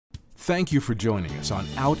Thank you for joining us on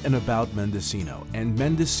Out and About Mendocino and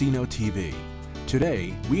Mendocino TV.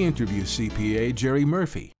 Today, we interview CPA Jerry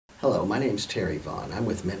Murphy. Hello, my name's Terry Vaughn. I'm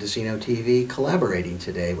with Mendocino TV, collaborating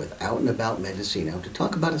today with Out and About Mendocino to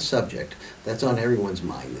talk about a subject that's on everyone's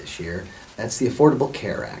mind this year. That's the Affordable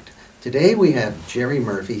Care Act. Today we have Jerry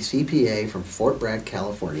Murphy, CPA from Fort Bragg,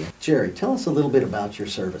 California. Jerry, tell us a little bit about your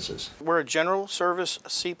services. We're a general service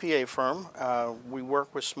CPA firm. We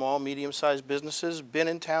work with small, medium-sized businesses, been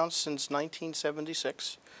in town since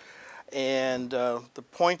 1976. And the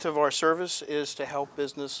point of our service is to help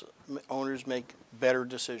business owners make better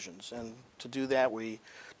decisions. And to do that, we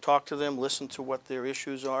talk to them, listen to what their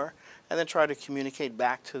issues are, and then try to communicate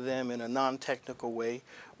back to them in a non-technical way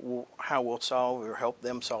how we'll solve or help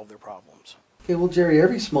them solve their problems. Okay, well, Jerry,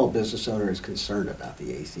 every small business owner is concerned about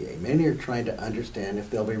the ACA. Many are trying to understand if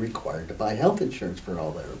they'll be required to buy health insurance for all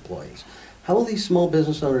their employees. How will these small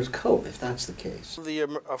business owners cope if that's the case? The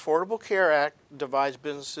Affordable Care Act divides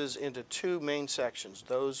businesses into two main sections,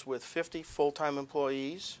 those with 50 full-time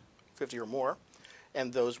employees, 50 or more,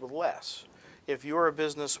 and those with less. If you're a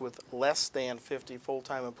business with less than 50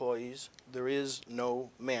 full-time employees, there is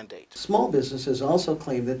no mandate. Small businesses also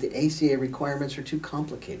claim that the ACA requirements are too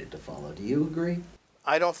complicated to follow. Do you agree?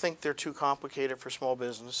 I don't think they're too complicated for small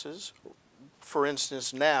businesses. For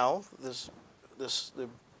instance, now, the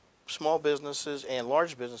small businesses and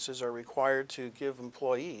large businesses are required to give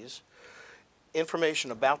employees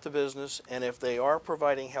information about the business, and if they are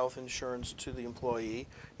providing health insurance to the employee,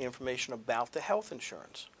 information about the health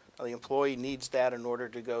insurance. Now, the employee needs that in order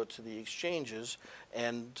to go to the exchanges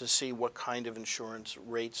and to see what kind of insurance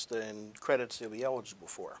rates and credits they'll be eligible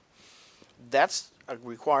for. That's a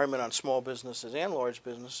requirement on small businesses and large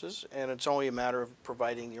businesses, and it's only a matter of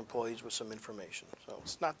providing the employees with some information. So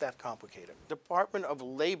it's not that complicated. The Department of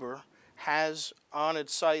Labor has on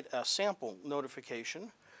its site a sample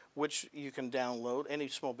notification, which you can download. Any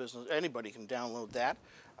small business, anybody can download that,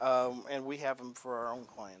 and we have them for our own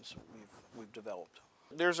clients we've developed.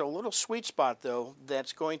 There's a little sweet spot, though,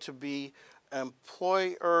 that's going to be an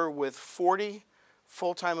employer with 40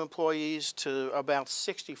 full-time employees to about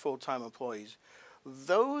 60 full-time employees.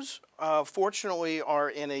 Those, fortunately, are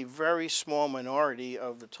in a very small minority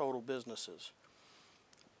of the total businesses.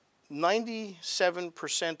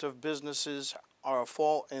 97% of businesses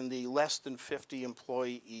fall in the less than 50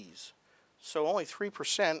 employees. So only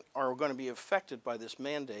 3% are going to be affected by this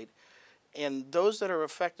mandate. And those that are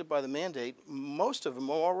affected by the mandate, most of them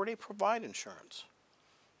already provide insurance.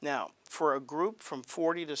 Now, for a group from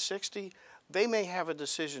 40 to 60, they may have a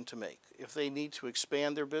decision to make. If they need to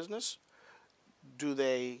expand their business, do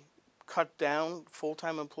they cut down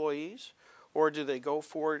full-time employees, or do they go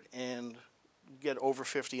for it and get over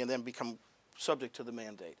 50 and then become subject to the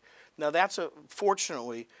mandate? Now, that's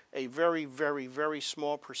fortunately a very, very, very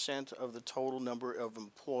small percent of the total number of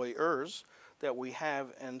employers that we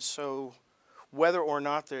have, and so whether or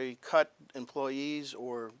not they cut employees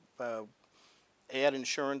or add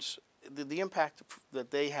insurance, the impact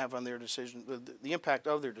that they have on their decision, the impact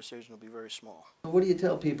of their decision will be very small. What do you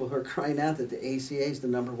tell people who are crying out that the ACA is the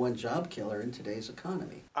 #1 job killer in today's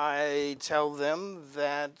economy? I tell them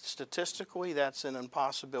that statistically that's an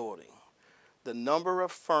impossibility. The number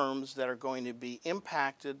of firms that are going to be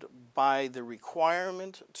impacted by the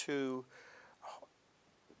requirement to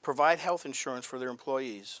provide health insurance for their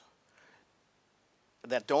employees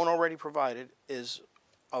that don't already provide it is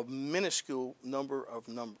a minuscule number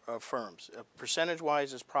of firms.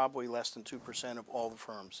 Percentage-wise, is probably less than 2% of all the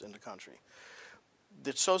firms in the country.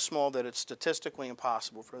 It's so small that it's statistically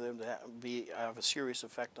impossible for them to have a serious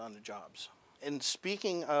effect on the jobs. And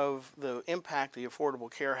speaking of the impact the Affordable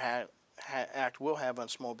Care Act will have on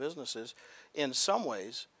small businesses, in some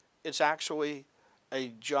ways, it's actually a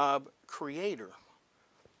job creator.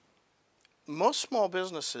 Most small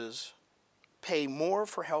businesses pay more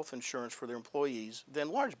for health insurance for their employees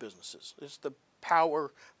than large businesses. It's the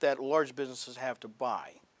power that large businesses have to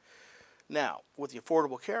buy. Now, with the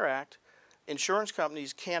Affordable Care Act, insurance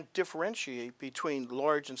companies can't differentiate between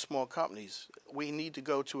large and small companies. We need to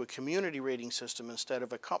go to a community rating system instead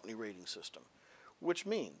of a company rating system, which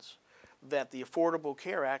means that the Affordable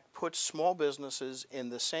Care Act puts small businesses in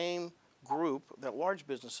the same group that large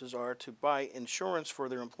businesses are to buy insurance for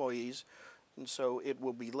their employees, and so it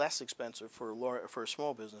will be less expensive for a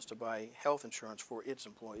small business to buy health insurance for its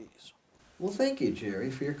employees. Well, thank you,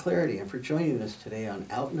 Jerry, for your clarity and for joining us today on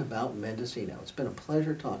Out and About Mendocino. It's been a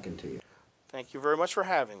pleasure talking to you. Thank you very much for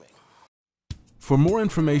having me. For more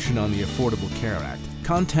information on the Affordable Care Act,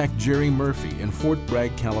 contact Jerry Murphy in Fort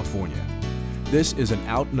Bragg, California. This is an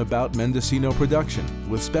Out and About Mendocino production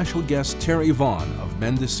with special guest Terry Vaughn of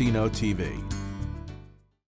Mendocino TV.